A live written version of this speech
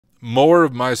more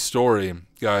of my story,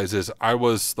 guys, is I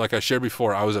was, like I shared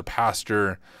before, I was a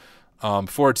pastor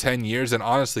for 10 years. And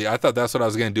honestly, I thought that's what I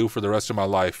was going to do for the rest of my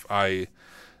life. I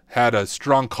had a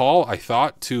strong call, I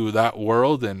thought, to that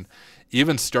world, and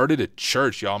even started a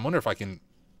church, y'all. I wonder if I can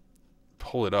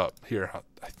pull it up here.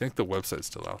 I think the website's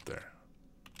still out there.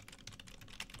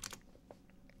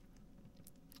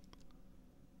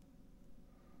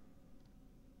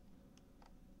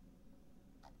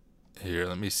 Here,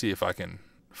 let me see if I can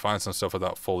find some stuff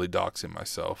without fully doxing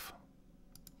myself,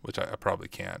 which I probably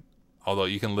can't. Although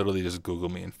you can literally just Google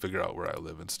me and figure out where I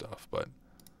live and stuff. But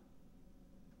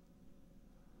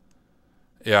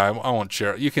yeah, I won't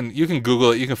share it. You can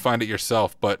Google it. You can find it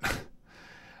yourself. But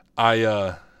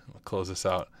I'll close this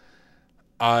out.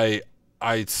 I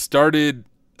started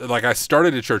I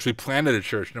started a church. We planted a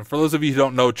church. And for those of you who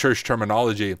don't know church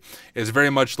terminology, it's very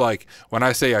much like when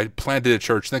I say I planted a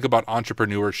church, think about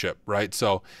entrepreneurship, right?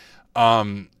 So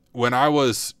when I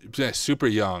was super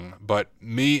young, but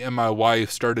me and my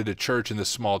wife started a church in this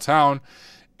small town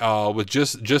with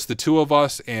just the two of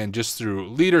us, and just through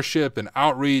leadership and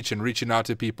outreach and reaching out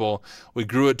to people, we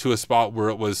grew it to a spot where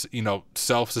it was,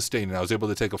 self-sustaining. I was able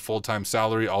to take a full-time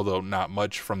salary, although not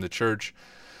much from the church.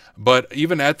 But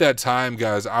even at that time,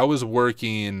 guys, I was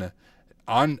working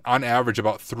on average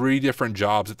about 3 different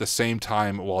jobs at the same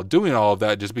time while doing all of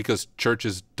that, just because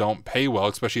churches don't pay well,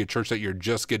 especially a church that you're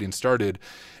just getting started.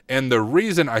 And the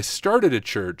reason I started a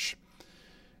church,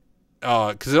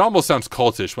 because it almost sounds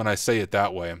cultish when I say it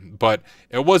that way, but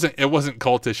it wasn't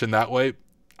cultish in that way.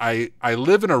 I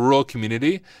live in a rural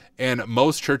community, and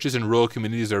most churches in rural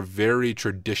communities are very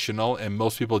traditional, and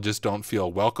most people just don't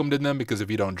feel welcomed in them, because if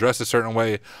you don't dress a certain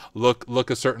way, look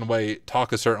a certain way,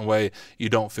 talk a certain way, you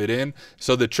don't fit in.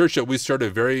 So the church that we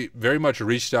started very, very much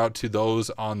reached out to those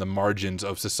on the margins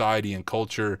of society and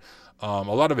culture. A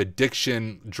lot of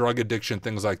addiction, drug addiction,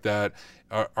 things like that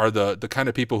are the kind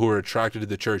of people who are attracted to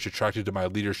the church, attracted to my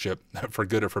leadership, for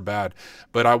good or for bad.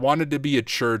 But I wanted to be a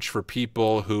church for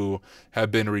people who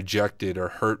have been rejected or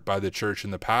hurt by the church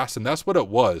in the past, and that's what it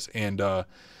was. And it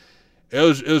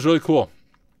was really cool,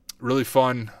 really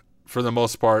fun for the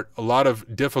most part. A lot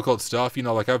of difficult stuff,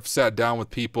 like I've sat down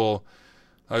with people,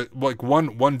 like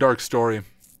one dark story,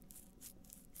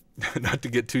 not to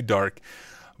get too dark,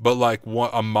 but like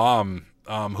a mom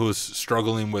who's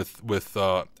struggling with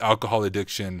alcohol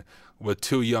addiction with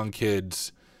 2 young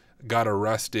kids got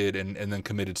arrested and then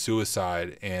committed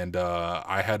suicide. And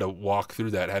I had to walk through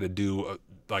that, had to do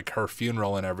like her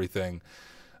funeral and everything.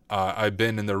 I've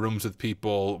been in the rooms with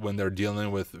people when they're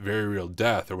dealing with very real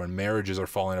death, or when marriages are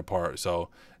falling apart. So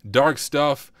dark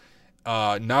stuff.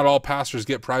 Not all pastors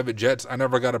get private jets. I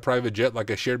never got a private jet. Like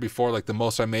I shared before, like the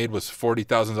most I made was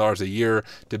 $40,000 a year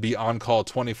to be on call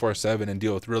 24/7 and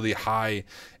deal with really high,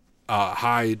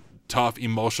 tough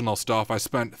emotional stuff. I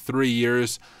spent 3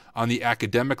 years on the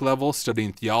academic level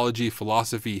studying theology,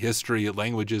 philosophy, history,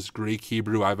 languages, Greek,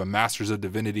 Hebrew. I have a master's of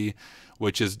divinity,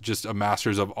 which is just a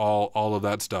master's of all of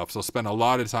that stuff. So spent a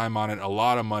lot of time on it, a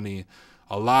lot of money,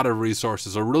 a lot of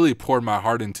resources. I really poured my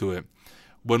heart into it.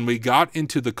 When we got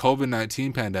into the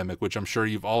COVID-19 pandemic, which I'm sure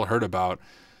you've all heard about,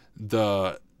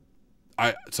 so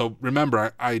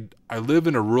remember, I live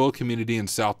in a rural community in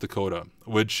South Dakota,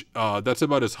 which that's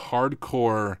about as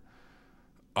hardcore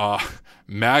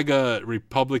MAGA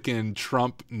Republican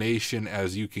Trump nation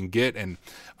as you can get. And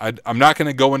I'm not going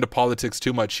to go into politics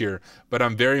too much here, but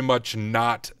I'm very much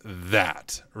not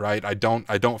that, right? I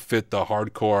don't fit the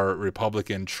hardcore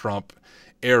Republican Trump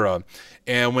era.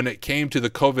 And when it came to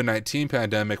the COVID-19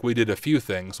 pandemic, we did a few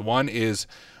things. One is,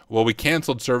 well, we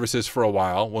canceled services for a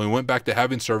while. When we went back to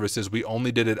having services, we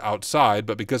only did it outside.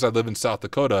 But because I live in South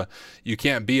Dakota, you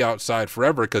can't be outside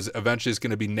forever, because eventually it's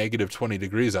going to be negative 20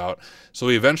 degrees out. So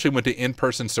we eventually went to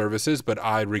in-person services, but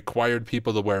I required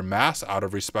people to wear masks out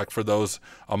of respect for those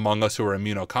among us who are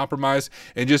immunocompromised.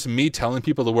 And just me telling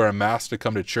people to wear a mask to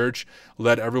come to church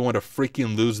led everyone to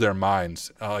freaking lose their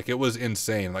minds. Like, it was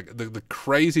insane. Like the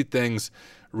crazy things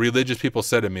religious people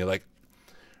said to me, like,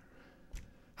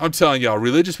 I'm telling y'all,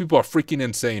 religious people are freaking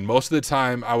insane. Most of the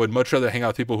time, I would much rather hang out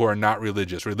with people who are not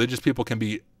religious. Religious people can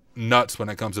be nuts when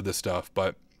it comes to this stuff.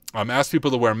 But asked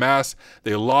people to wear masks.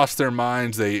 They lost their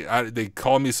minds. They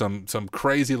called me some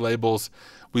crazy labels.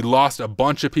 We lost a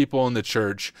bunch of people in the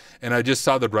church, and I just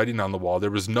saw the writing on the wall. There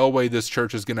was no way this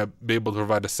church was going to be able to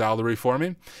provide a salary for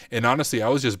me. And honestly, I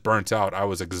was just burnt out. I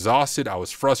was exhausted. I was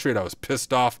frustrated. I was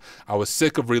pissed off. I was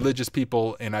sick of religious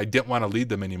people, and I didn't want to lead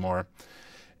them anymore.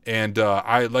 And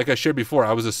like I shared before,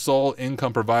 I was a sole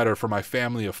income provider for my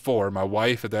family of 4. My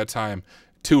wife at that time,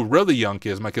 2 really young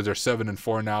kids. My kids are 7 and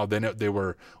 4 now. Then would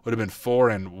have been 4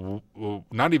 and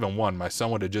not even 1. My son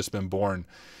would have just been born.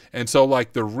 And so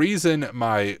like the reason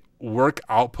my work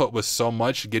output was so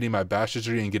much getting my bachelor's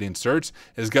degree and getting certs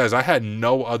is, guys, I had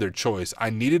no other choice.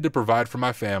 I needed to provide for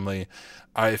my family.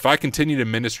 If I continued in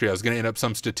ministry, I was going to end up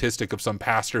some statistic of some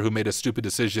pastor who made a stupid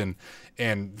decision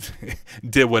and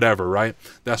did whatever, right?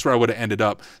 That's where I would have ended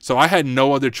up. So I had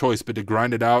no other choice but to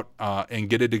grind it out and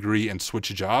get a degree and switch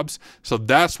jobs. So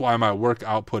that's why my work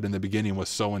output in the beginning was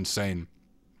so insane.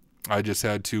 I just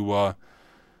had to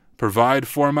provide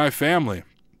for my family.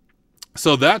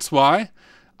 So that's why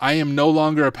I am no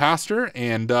longer a pastor,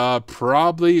 and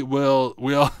probably will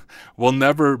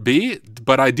never be.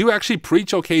 But I do actually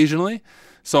preach occasionally.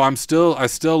 So I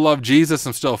still love Jesus.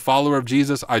 I'm still a follower of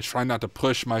Jesus. I try not to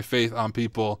push my faith on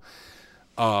people,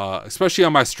 especially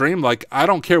on my stream. Like, I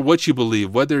don't care what you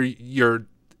believe, whether you're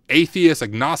atheist,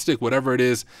 agnostic, whatever it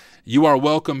is, you are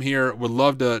welcome here. Would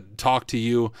love to talk to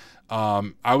you.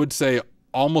 I would say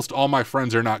almost all my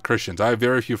friends are not Christians. I have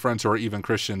very few friends who are even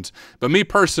Christians. But me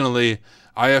personally,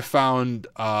 I have found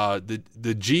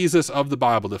the Jesus of the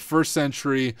Bible, the first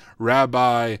century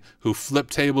rabbi who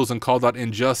flipped tables and called out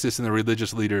injustice in the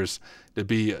religious leaders, to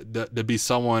be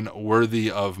someone worthy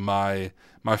of my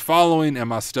following and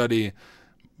my study.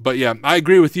 But yeah, I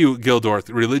agree with you, Gildorth.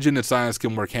 Religion and science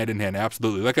can work hand in hand.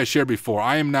 Absolutely. Like I shared before,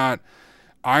 I am not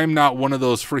one of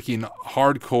those freaking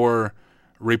hardcore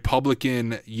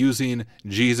Republican using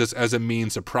Jesus as a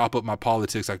means to prop up my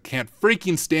politics. I can't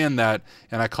freaking stand that,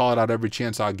 and I call it out every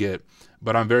chance I get.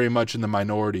 But I'm very much in the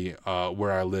minority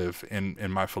where I live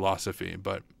in my philosophy.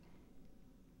 But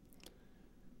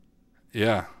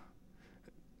yeah,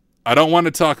 I don't want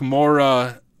to talk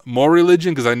more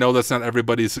religion, because I know that's not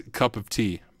everybody's cup of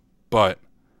tea. But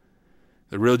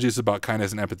the real juice is about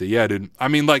kindness and empathy. Yeah, dude. I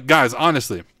mean, like, guys,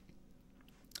 honestly,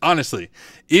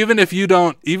 even if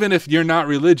you're not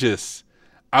religious,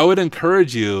 I would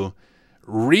encourage you,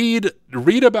 read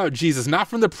about Jesus, not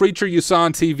from the preacher you saw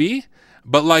on TV,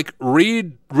 but like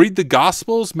read the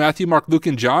Gospels, Matthew, Mark, Luke,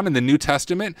 and John in the New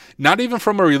Testament, not even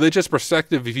from a religious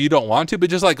perspective if you don't want to, but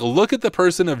just like look at the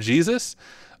person of Jesus.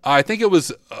 I think it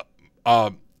was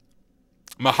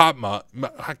Mahatma,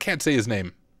 I can't say his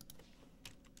name,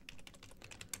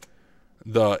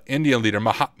 the Indian leader,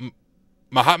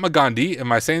 Mahatma Gandhi.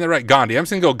 Am I saying that right? Gandhi. I'm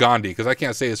saying go Gandhi because I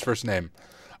can't say his first name.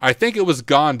 I think it was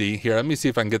Gandhi. Here, let me see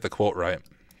if I can get the quote right.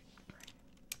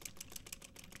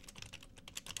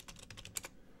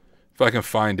 If I can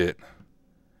find it.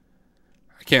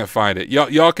 I can't find it.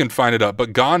 Y'all can find it up.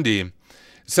 But Gandhi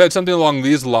said something along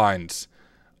these lines.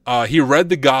 He read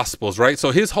the Gospels, right?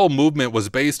 So his whole movement was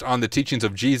based on the teachings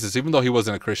of Jesus, even though he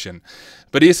wasn't a Christian.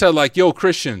 But he said, like, yo,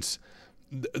 Christians,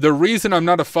 the reason I'm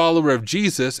not a follower of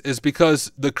Jesus is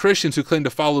because the Christians who claim to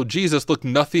follow Jesus look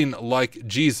nothing like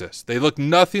Jesus. They look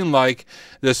nothing like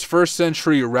this first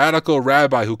century radical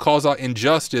rabbi who calls out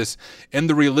injustice in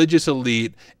the religious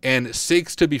elite and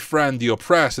seeks to befriend the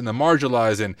oppressed and the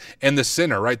marginalized and the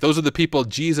sinner, right? Those are the people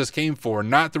Jesus came for,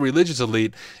 not the religious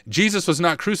elite. Jesus was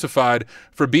not crucified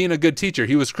for being a good teacher.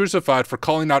 He was crucified for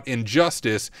calling out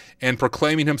injustice and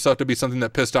proclaiming himself to be something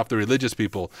that pissed off the religious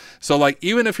people. So like,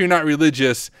 even if you're not religious,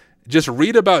 just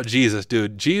read about Jesus,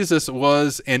 dude. Jesus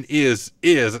was and is,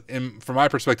 and from my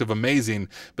perspective, amazing.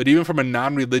 But even from a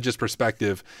non-religious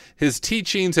perspective, his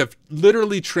teachings have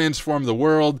literally transformed the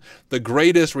world. The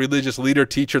greatest religious leader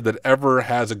teacher that ever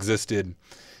has existed,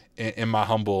 in my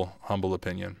humble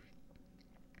opinion.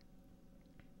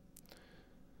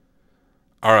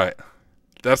 All right,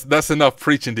 that's enough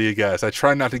preaching to you guys. I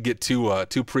try not to get too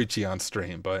preachy on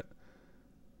stream, but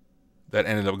that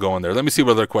ended up going there. Let me see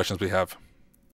what other questions we have.